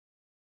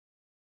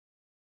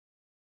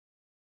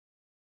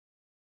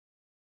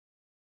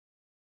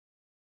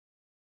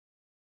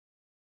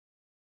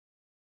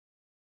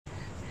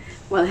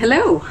Well,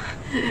 hello.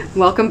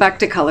 Welcome back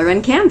to Color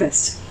and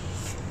Canvas.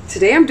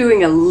 Today I'm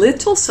doing a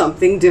little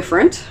something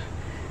different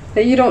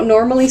that you don't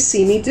normally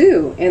see me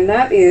do, and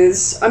that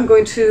is I'm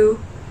going to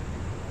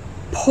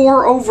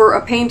pour over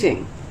a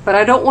painting, but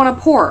I don't want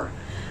to pour.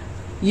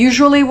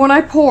 Usually when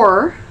I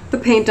pour, the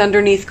paint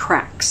underneath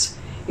cracks.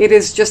 It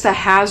is just a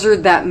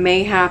hazard that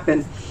may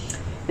happen.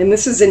 And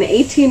this is an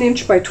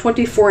 18-inch by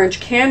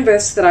 24-inch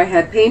canvas that I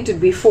had painted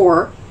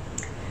before,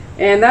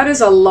 and that is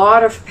a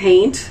lot of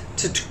paint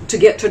to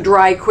get to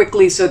dry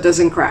quickly so it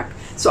doesn't crack.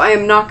 So I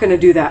am not going to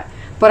do that.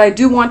 But I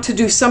do want to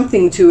do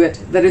something to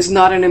it that is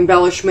not an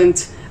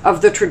embellishment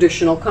of the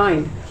traditional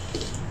kind.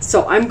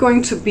 So I'm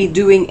going to be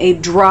doing a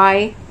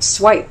dry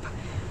swipe.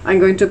 I'm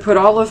going to put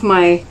all of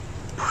my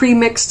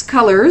pre-mixed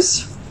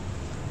colors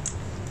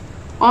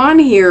on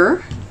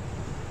here,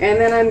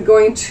 and then I'm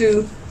going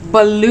to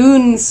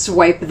balloon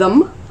swipe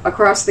them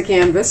across the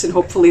canvas, and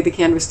hopefully the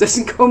canvas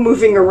doesn't go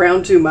moving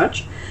around too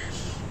much.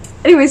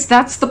 Anyways,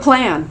 that's the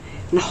plan.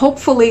 And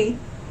hopefully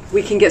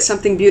we can get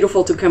something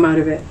beautiful to come out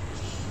of it.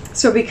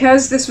 So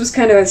because this was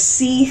kind of a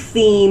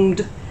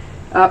sea-themed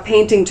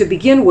painting to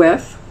begin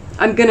with,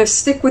 I'm going to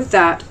stick with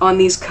that on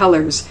these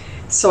colors.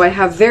 So I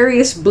have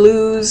various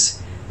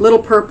blues, little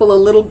purple, a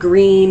little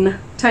green,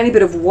 tiny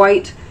bit of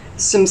white,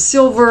 some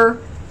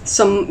silver,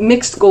 some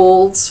mixed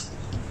golds,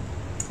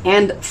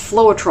 and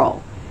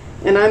Floetrol.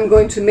 And I'm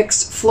going to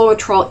mix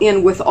Floetrol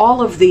in with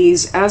all of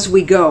these as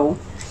we go.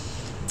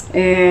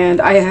 And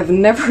I have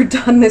never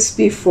done this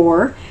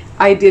before.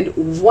 I did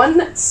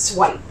one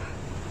swipe.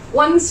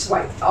 One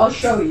swipe. I'll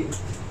show you.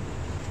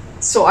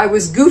 So I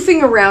was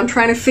goofing around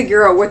trying to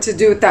figure out what to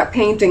do with that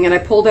painting, and I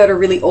pulled out a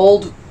really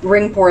old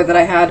ring pour that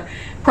I had,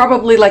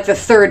 probably like the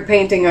third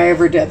painting I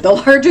ever did, the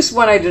largest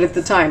one I did at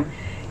the time.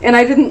 And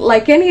I didn't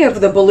like any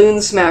of the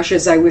balloon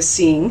smashes I was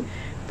seeing,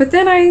 but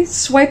then I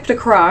swiped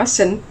across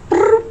and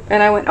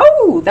I went,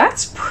 oh,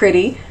 that's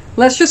pretty.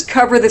 Let's just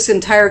cover this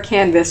entire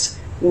canvas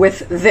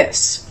with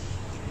this.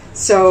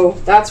 So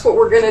that's what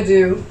we're going to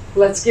do.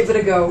 Let's give it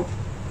a go.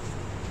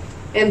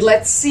 And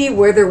let's see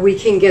whether we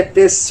can get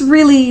this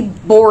really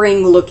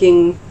boring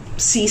looking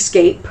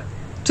seascape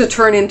to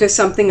turn into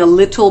something a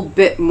little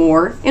bit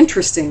more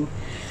interesting.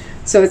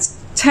 So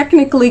it's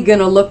technically going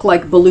to look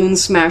like balloon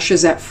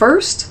smashes at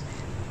first,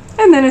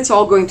 and then it's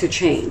all going to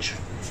change.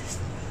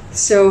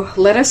 So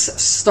let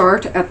us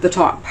start at the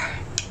top.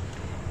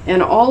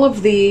 And all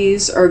of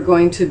these are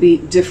going to be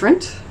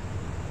different.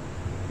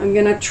 I'm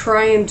going to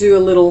try and do a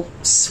little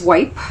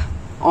swipe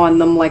on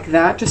them like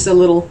that, just a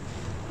little,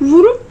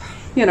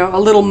 you know, a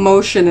little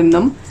motion in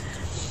them.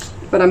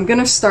 But I'm going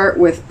to start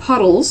with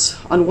puddles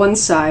on one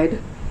side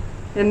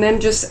and then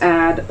just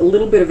add a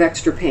little bit of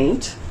extra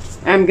paint.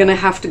 I'm going to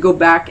have to go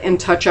back and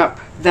touch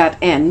up that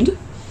end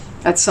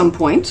at some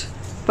point,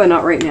 but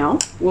not right now.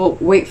 We'll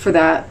wait for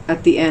that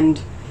at the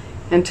end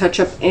and touch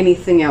up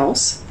anything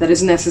else that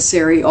is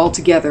necessary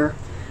altogether.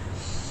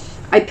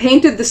 I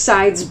painted the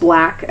sides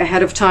black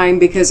ahead of time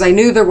because I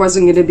knew there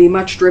wasn't going to be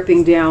much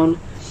dripping down,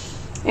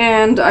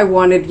 and I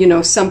wanted, you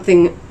know,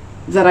 something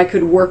that I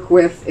could work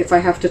with if I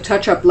have to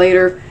touch up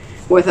later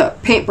with a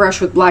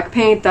paintbrush with black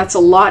paint. That's a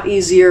lot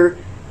easier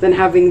than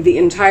having the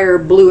entire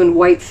blue and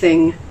white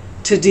thing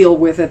to deal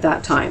with at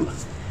that time.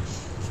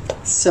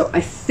 So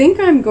I think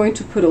I'm going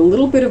to put a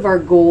little bit of our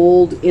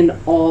gold in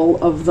all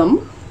of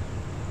them.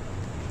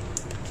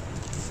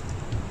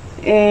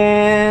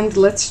 And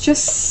let's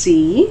just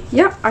see.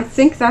 Yeah, I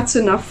think that's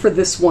enough for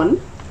this one.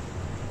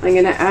 I'm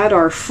going to add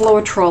our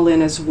Floetrol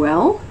in as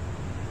well.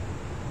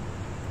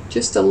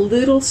 Just a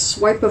little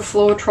swipe of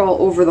Floetrol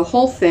over the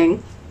whole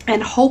thing,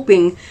 and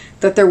hoping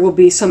that there will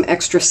be some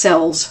extra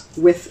cells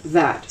with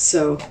that.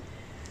 So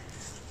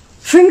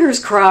fingers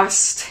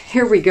crossed.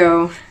 Here we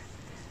go.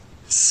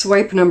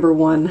 Swipe number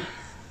one.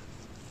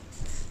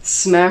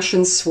 Smash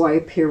and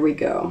swipe. Here we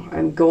go.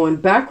 I'm going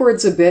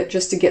backwards a bit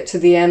just to get to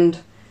the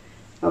end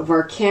of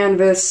our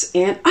canvas,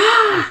 and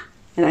I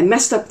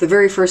messed up the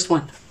very first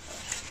one.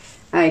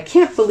 I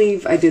can't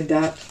believe I did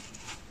that.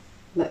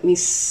 Let me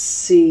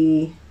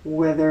see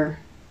whether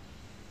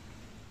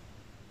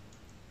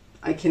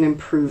I can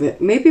improve it.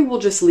 Maybe we'll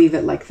just leave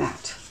it like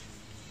that.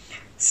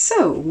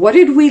 So what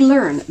did we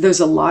learn? There's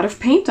a lot of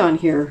paint on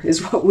here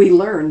is what we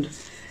learned,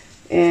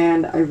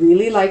 and I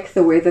really like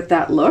the way that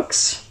that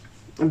looks.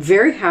 I'm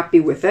very happy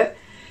with it,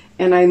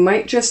 and I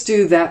might just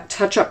do that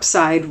touch-up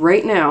side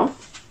right now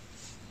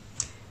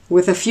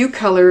with a few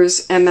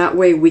colors, and that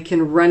way we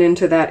can run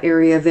into that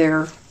area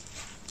there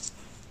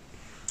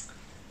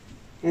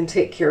and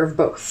take care of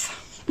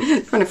both.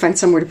 I'm trying to find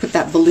somewhere to put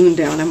that balloon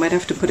down. I might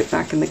have to put it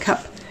back in the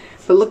cup.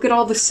 But look at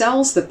all the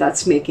cells that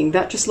that's making.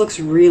 That just looks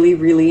really,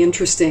 really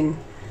interesting.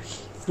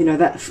 You know,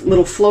 that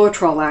little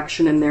Floetrol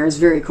action in there is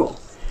very cool.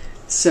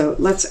 So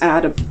let's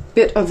add a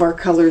bit of our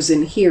colors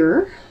in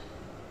here,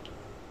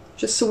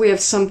 just so we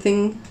have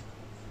something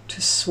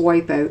to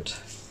swipe out.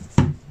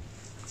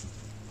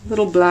 A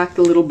little black,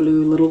 a little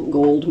blue, a little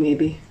gold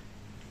maybe.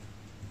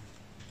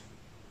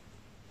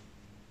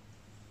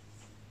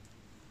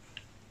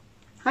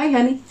 Hi,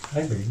 honey.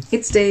 Hi, Brady.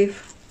 It's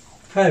Dave.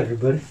 Hi,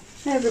 everybody.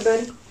 Hi,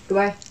 everybody.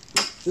 Goodbye.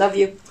 Love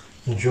you.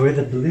 Enjoy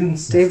the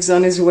balloons. Dave's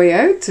on his way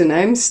out and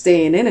I'm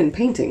staying in and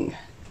painting.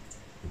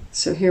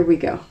 So here we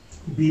go.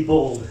 Be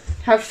bold.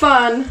 Have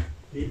fun.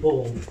 Be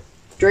bold.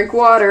 Drink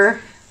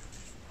water.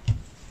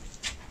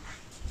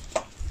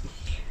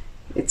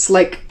 It's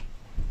like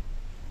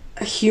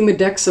a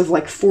humidex of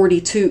like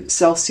 42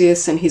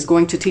 Celsius and he's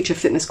going to teach a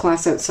fitness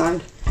class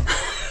outside.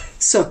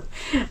 So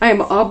I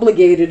am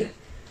obligated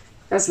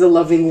as the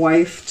loving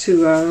wife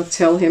to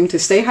tell him to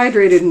stay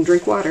hydrated and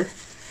drink water.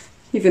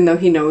 Even though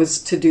he knows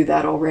to do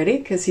that already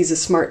because he's a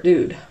smart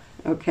dude.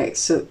 Okay,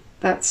 so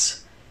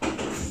that's...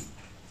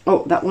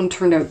 Oh, that one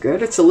turned out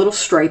good. It's a little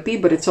stripy,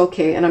 but it's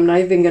okay. And I'm not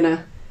even going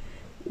to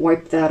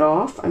wipe that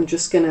off. I'm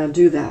just going to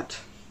do that.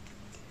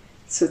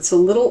 So it's a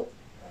little...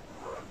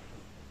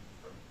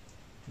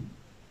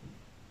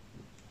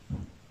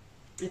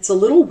 It's a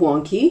little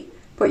wonky,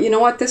 but you know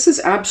what? This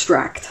is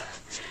abstract.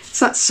 It's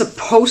not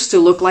supposed to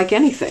look like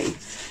anything.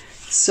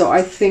 So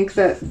I think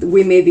that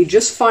we may be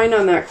just fine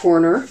on that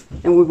corner,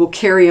 and we will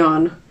carry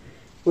on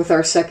with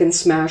our second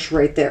smash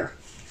right there.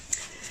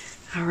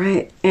 All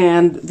right,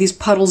 and these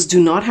puddles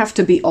do not have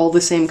to be all the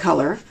same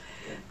color.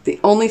 The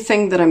only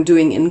thing that I'm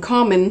doing in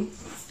common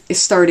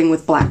is starting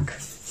with black.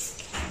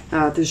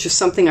 There's just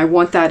something, I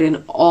want that in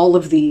all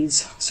of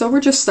these. So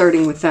we're just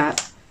starting with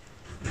that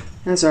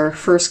as our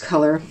first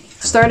color.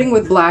 Starting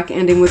with black,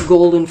 ending with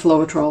gold and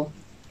Floetrol.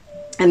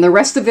 And the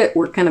rest of it,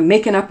 we're kind of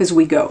making up as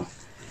we go.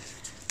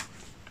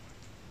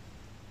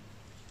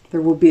 There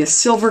will be a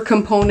silver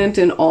component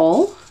in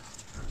all,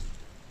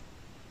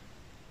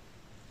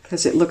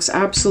 because it looks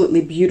absolutely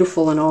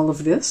beautiful in all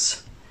of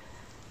this.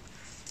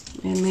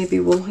 And maybe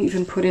we'll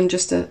even put in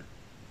just a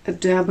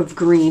dab of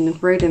green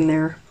right in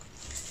there.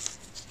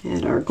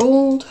 And our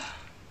gold.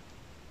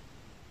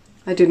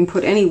 I didn't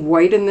put any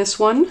white in this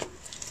one,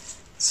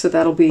 so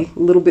that'll be a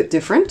little bit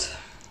different.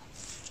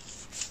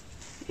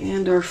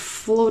 And our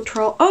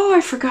Floetrol. Oh,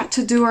 I forgot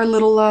to do our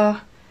little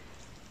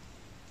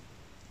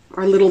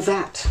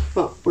vat.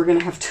 Well, we're going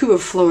to have 2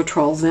 of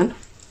Floetrols then.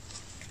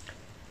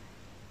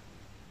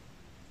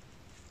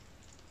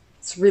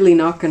 It's really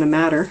not going to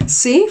matter.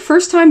 See?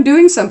 First time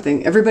doing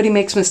something. Everybody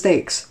makes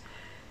mistakes.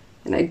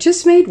 And I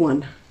just made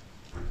one.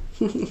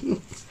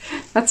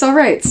 That's all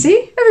right.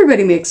 See?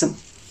 Everybody makes them.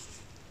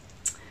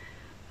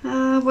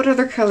 What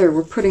other color?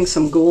 We're putting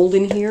some gold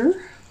in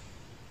here.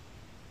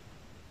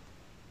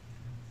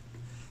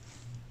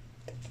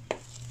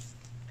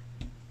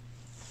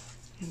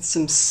 And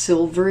some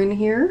silver in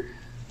here.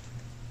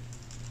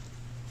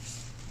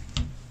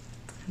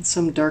 And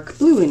some dark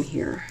blue in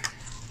here.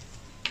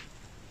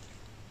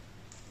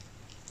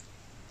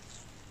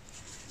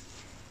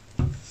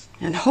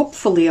 And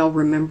hopefully I'll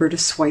remember to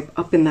swipe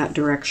up in that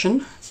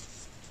direction.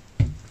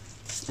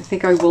 I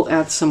think I will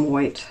add some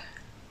white.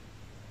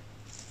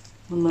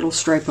 One little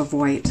stripe of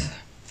white.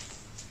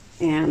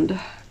 And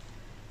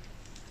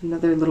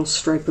another little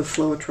stripe of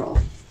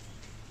Floetrol.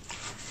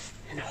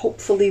 And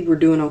hopefully we're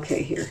doing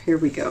okay here. Here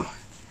we go.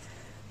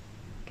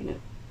 Gonna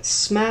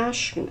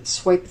smash, gonna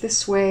swipe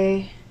this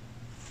way.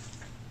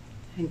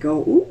 And go,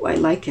 ooh, I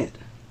like it.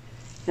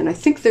 And I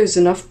think there's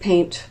enough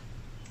paint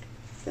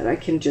that I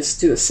can just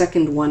do a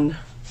second one.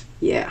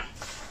 Yeah.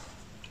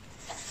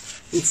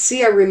 And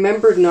see, I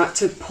remembered not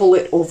to pull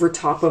it over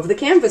top of the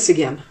canvas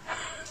again.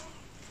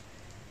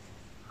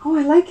 Oh,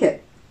 I like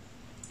it.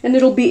 And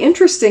it'll be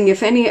interesting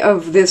if any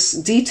of this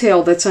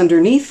detail that's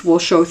underneath will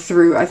show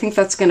through. I think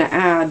that's going to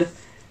add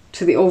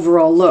to the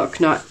overall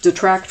look, not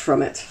detract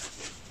from it.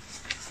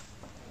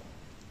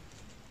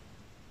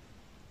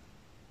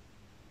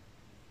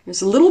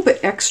 There's a little bit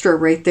extra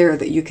right there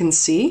that you can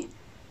see.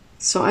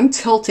 So I'm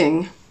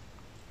tilting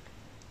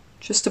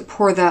just to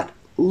pour that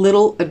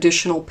little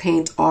additional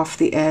paint off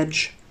the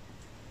edge.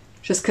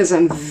 Just because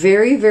I'm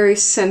very, very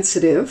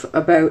sensitive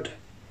about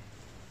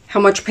how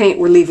much paint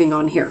we're leaving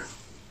on here.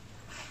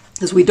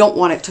 Because we don't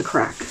want it to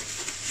crack.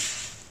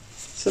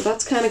 So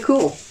that's kind of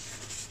cool.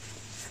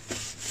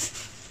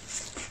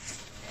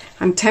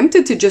 I'm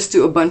tempted to just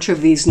do a bunch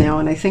of these now,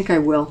 and I think I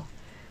will.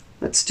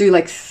 Let's do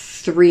like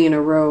 3 in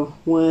a row.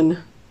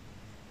 1,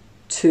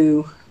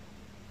 2,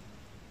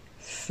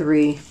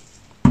 3.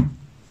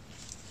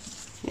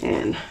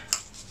 And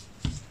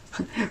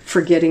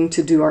forgetting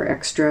to do our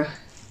extra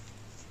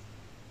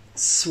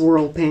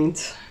swirl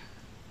paint.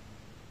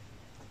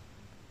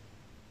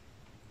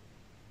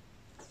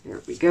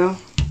 There we go.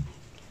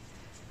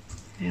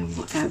 And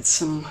we'll add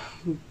some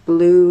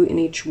blue in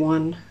each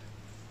one.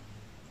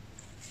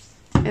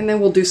 And then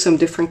we'll do some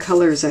different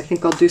colors. I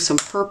think I'll do some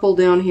purple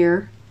down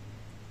here,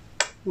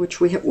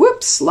 which we have,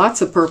 whoops,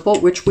 lots of purple,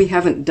 which we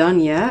haven't done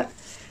yet.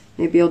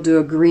 Maybe I'll do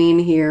a green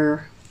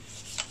here.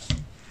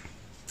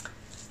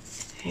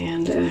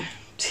 And a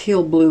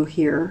teal blue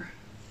here.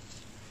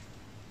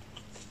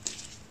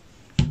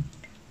 And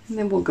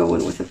then we'll go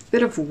in with a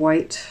bit of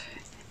white.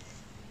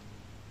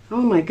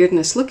 Oh my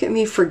goodness, look at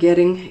me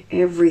forgetting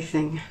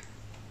everything.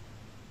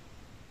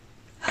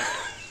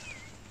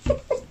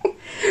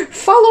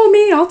 Follow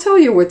me, I'll tell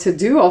you what to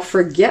do. I'll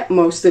forget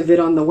most of it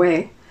on the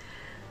way.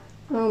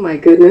 Oh my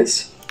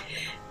goodness.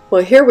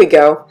 Well, here we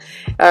go.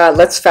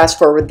 Let's fast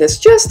forward this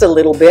just a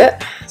little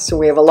bit. So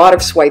we have a lot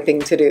of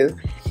swiping to do.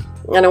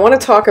 And I want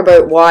to talk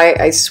about why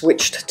I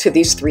switched to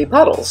these 3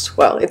 puddles.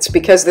 Well, it's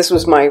because this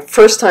was my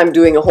first time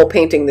doing a whole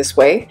painting this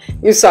way.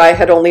 You saw I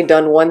had only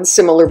done one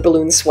similar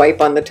balloon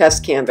swipe on the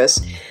test canvas.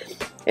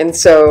 And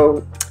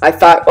so I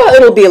thought, well,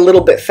 it'll be a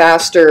little bit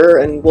faster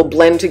and we'll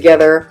blend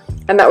together.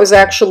 And that was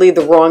actually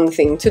the wrong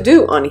thing to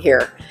do on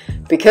here.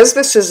 Because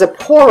this is a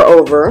pour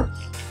over,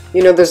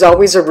 you know, there's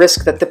always a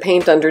risk that the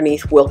paint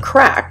underneath will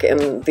crack.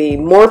 And the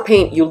more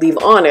paint you leave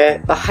on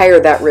it, the higher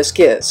that risk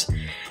is.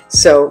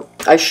 So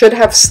I should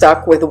have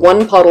stuck with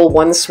 1 puddle,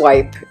 1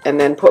 swipe, and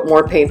then put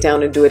more paint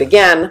down and do it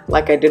again,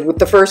 like I did with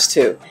the first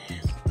 2.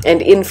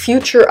 And in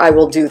future, I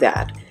will do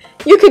that.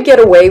 You could get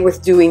away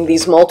with doing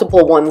these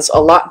multiple ones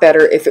a lot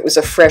better if it was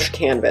a fresh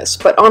canvas,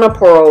 but on a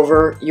pour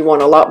over, you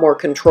want a lot more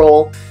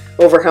control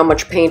over how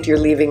much paint you're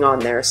leaving on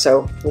there.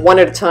 So 1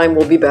 at a time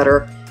will be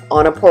better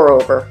on a pour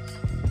over.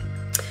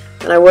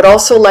 And I would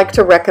also like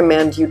to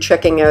recommend you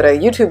checking out a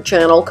YouTube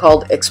channel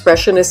called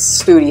Expressionist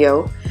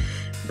Studio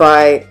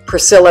by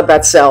Priscilla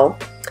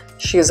Batzel.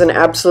 She is an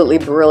absolutely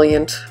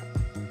brilliant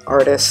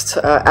artist,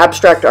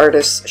 abstract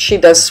artist. She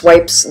does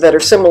swipes that are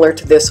similar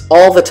to this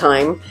all the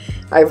time.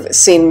 I've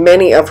seen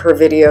many of her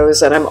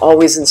videos and I'm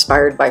always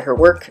inspired by her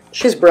work.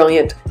 She's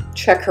brilliant.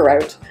 Check her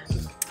out.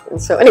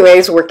 And so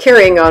anyways, we're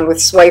carrying on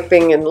with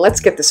swiping and let's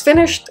get this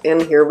finished,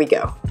 and here we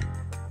go.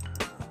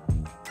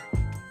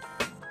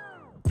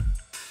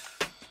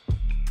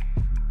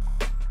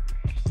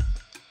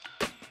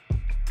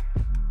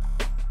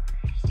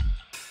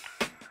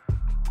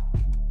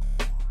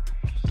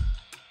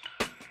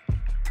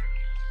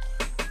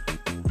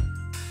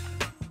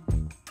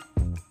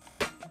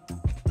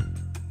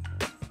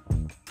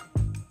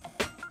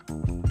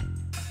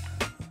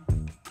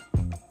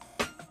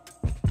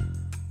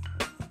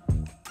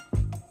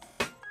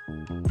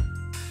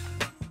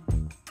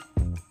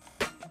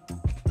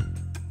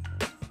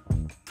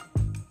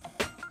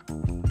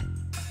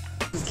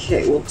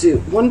 Okay, we'll do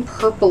 1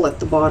 purple at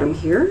the bottom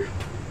here.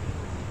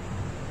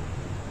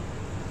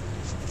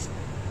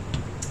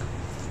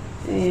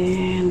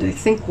 And I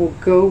think we'll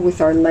go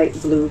with our light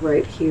blue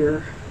right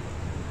here.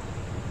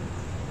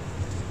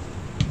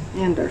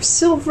 And our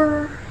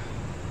silver.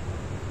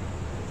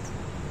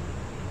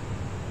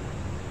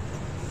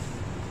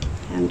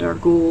 And our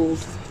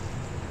gold.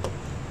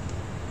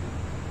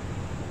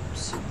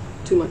 Oops,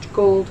 too much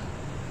gold.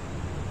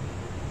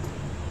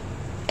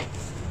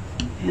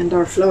 And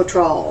our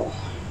Floetrol.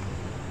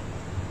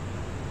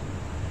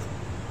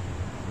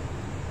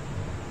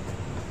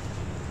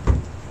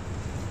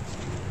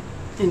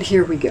 And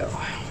here we go.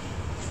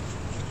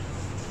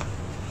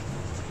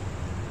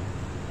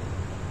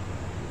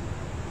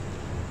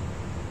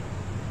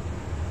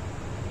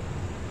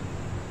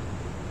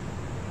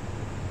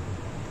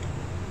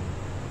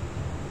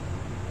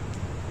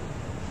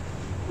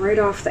 Right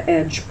off the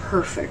edge,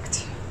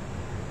 perfect.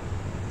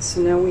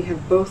 So now we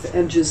have both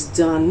edges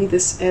done.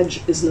 This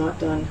edge is not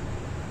done.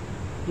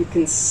 You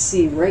can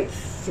see right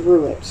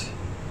through it.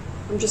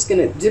 I'm just going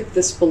to dip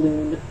this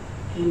balloon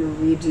and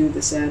redo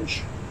this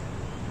edge.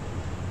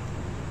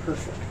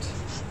 Perfect.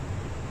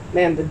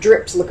 Man, the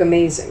drips look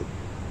amazing.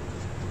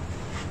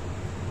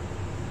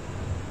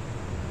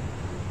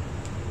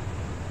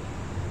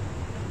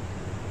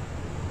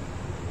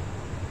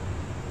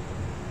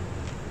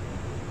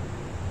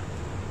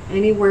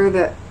 Anywhere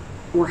that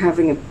we're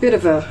having a bit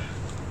of a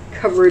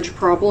coverage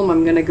problem,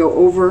 I'm going to go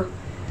over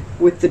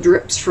with the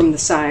drips from the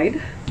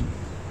side.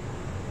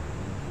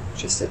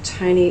 Just a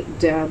tiny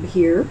dab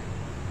here.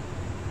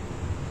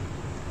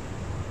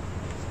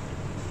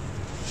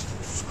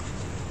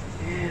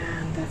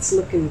 And that's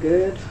looking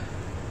good.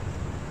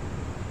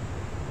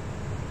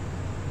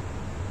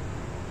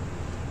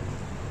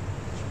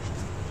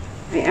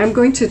 I am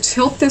going to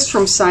tilt this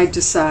from side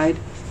to side.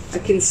 I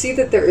can see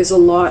that there is a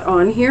lot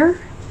on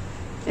here.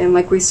 And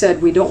like we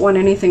said, we don't want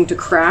anything to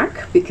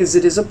crack because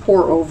it is a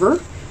pour over.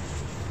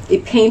 A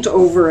paint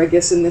over, I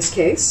guess, in this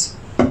case.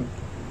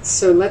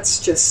 So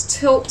let's just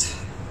tilt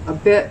a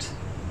bit,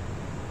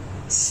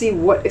 see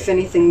what, if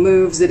anything,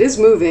 moves. It is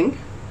moving.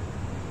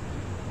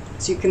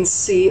 As you can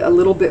see, a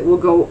little bit will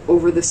go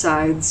over the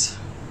sides.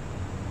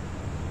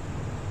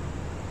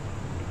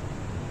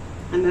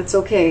 And that's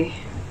okay.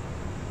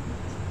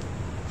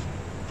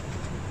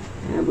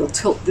 And we'll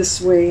tilt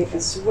this way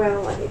as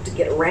well. I need to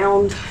get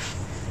around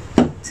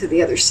to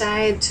the other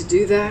side to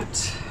do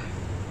that.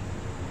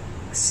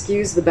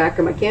 Excuse the back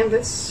of my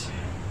canvas.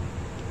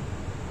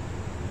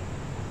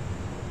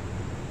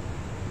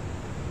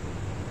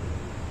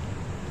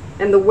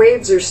 And the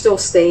waves are still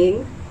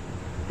staying.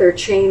 They're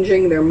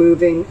changing, they're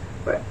moving,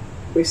 but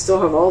we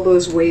still have all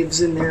those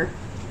waves in there.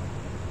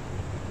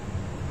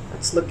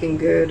 That's looking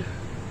good.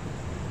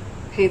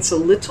 Paint's a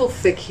little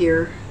thick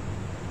here,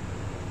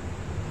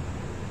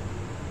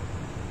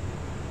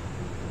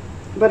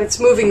 but it's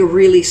moving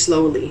really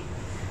slowly.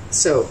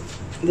 So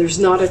there's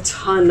not a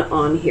ton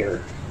on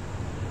here.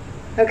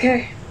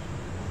 Okay,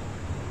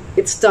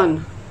 it's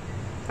done.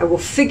 I will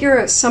figure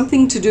out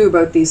something to do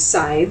about these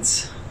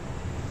sides.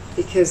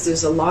 because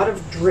there's a lot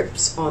of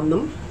drips on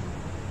them.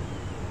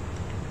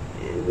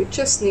 And we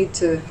just need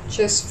to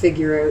just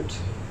figure out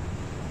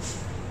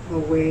a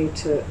way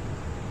to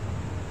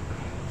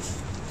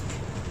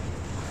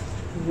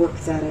work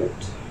that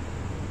out.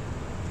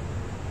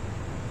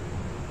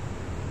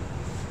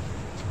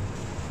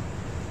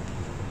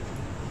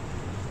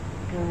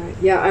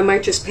 Yeah, I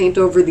might just paint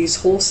over these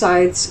whole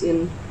sides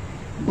in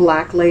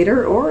black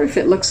later, or if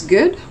it looks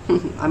good,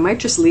 I might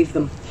just leave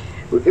them.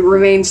 It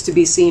remains to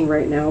be seen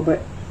right now,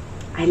 but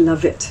I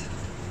love it.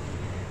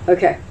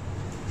 Okay,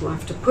 we'll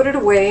have to put it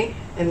away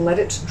and let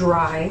it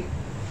dry.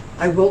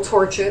 I will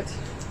torch it.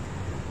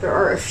 There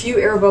are a few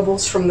air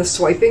bubbles from the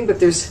swiping,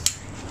 but there's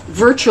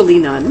virtually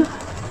none.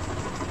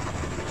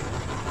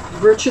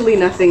 Virtually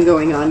nothing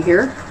going on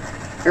here,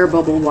 air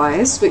bubble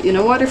wise, but you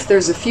know what? If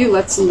there's a few,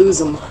 let's lose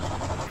them.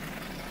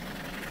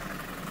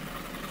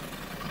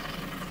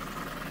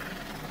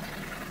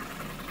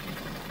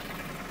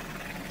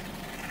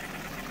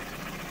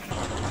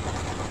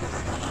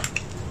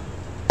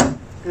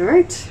 All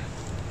right,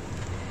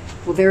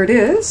 well, there it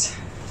is,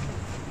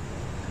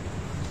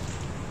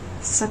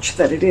 such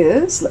that it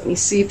is. Let me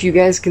see if you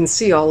guys can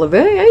see all of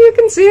it. Yeah, you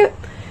can see it.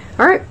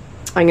 All right,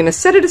 I'm gonna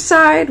set it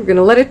aside. We're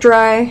gonna let it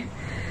dry.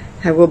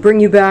 I will bring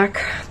you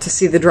back to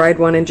see the dried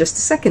one in just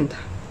a second.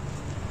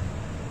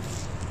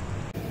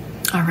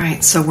 All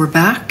right, so we're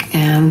back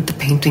and the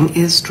painting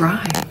is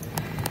dry.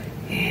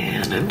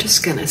 And I'm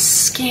just gonna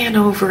scan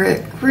over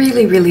it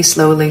really, really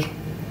slowly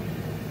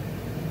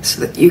so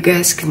that you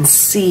guys can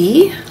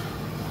see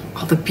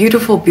all the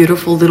beautiful,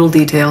 beautiful little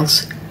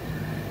details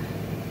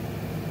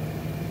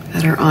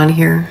that are on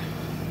here.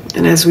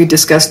 And as we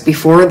discussed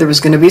before, there was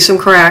going to be some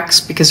cracks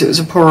because it was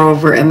a pour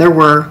over, and there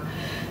were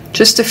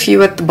just a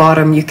few at the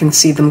bottom. You can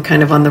see them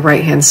kind of on the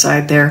right hand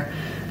side there,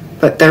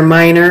 but they're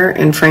minor,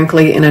 and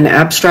frankly in an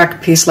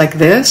abstract piece like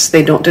this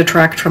they don't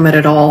detract from it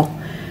at all.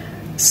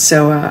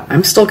 So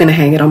I'm still going to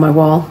hang it on my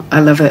wall. I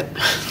love it.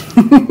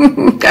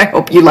 I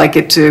hope you like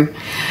it too.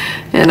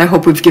 And I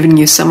hope we've given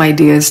you some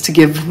ideas to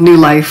give new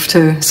life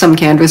to some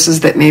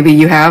canvases that maybe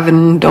you have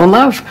and don't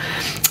love.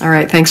 All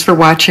right, thanks for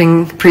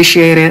watching.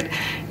 Appreciate it.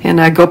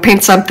 And go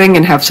paint something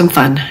and have some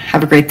fun.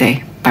 Have a great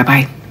day.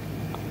 Bye-bye.